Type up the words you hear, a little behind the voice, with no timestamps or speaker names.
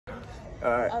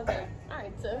Alright. Okay.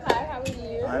 Alright, so hi, how are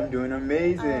you? I'm doing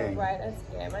amazing. Alright, that's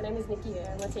good. My name is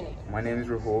Nakia A. What's your name? My name is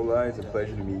Ruhullah. It's a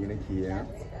pleasure to meet you, Nakia.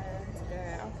 That's good. That's good.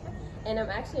 Okay. And I'm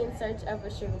actually in search of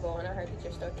a sugar bowl, and I heard that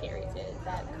your store carries it. Is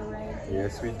that correct?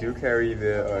 Yes, we do carry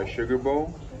the sugar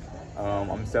bowl.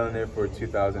 I'm selling it for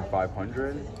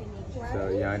 $2,500. So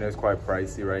yeah, I know it's quite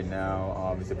pricey right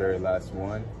now. It's the very last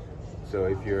one. So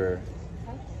if you're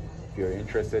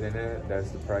interested in it,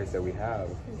 that's the price that we have.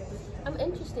 I'm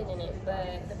interested in it,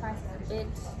 but the price is a bit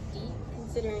steep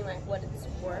considering like what it's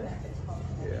worth.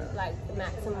 Yeah. Like the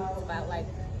maximum is about like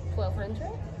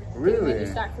 $1,200. Really? Can you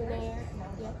start from there?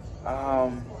 Yeah.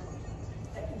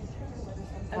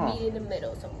 A meet in the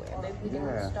middle somewhere. Maybe we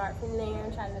can start from there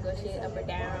and try to negotiate up or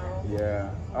down.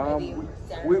 Yeah.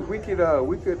 We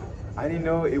could. I didn't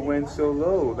know it went so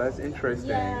low. That's interesting.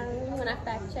 Yeah. When I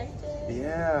fact checked it.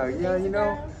 Yeah. You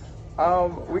know.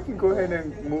 We can go ahead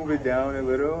and move it down a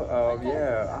little. Okay.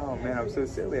 Yeah. Oh man, I'm so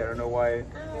silly. I don't know why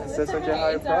I set such a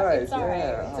high price. It's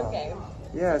alright. It's okay.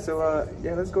 Yeah. So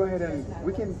yeah, let's go ahead and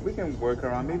we can work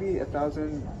around. Maybe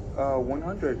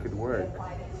 1,100 could work.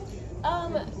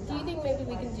 Do you think maybe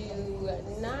we can do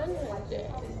 900?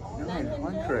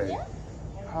 900? Yeah.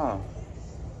 Huh.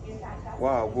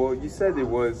 Wow. Well, you said it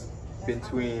was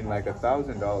between like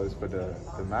 $1,000 for the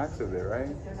max of it,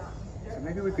 right? So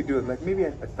maybe we could do it like maybe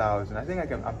 1,000. I think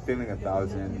I'm feeling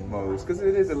 1,000 most because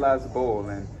it is the last bowl,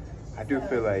 and I do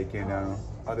feel like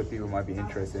other people might be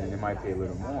interested and they might pay a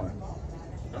little more.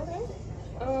 Okay.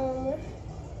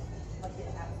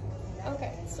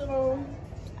 Okay. So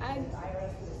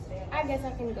I guess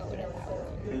I can go with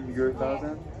 1,000. Can you go 1,000?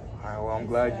 All right. Well, I'm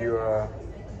glad you're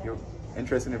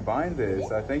interested in buying this.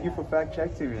 Yeah. Thank you for fact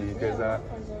checking me because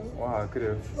wow, I could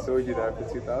have sold you that for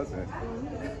 2,000.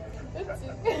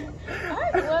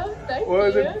 Alright, well, thank you. Well,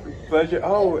 it was a pleasure.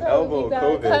 Oh, elbow,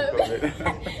 COVID.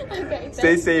 Okay,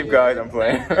 Stay safe, guys. I'm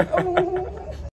playing.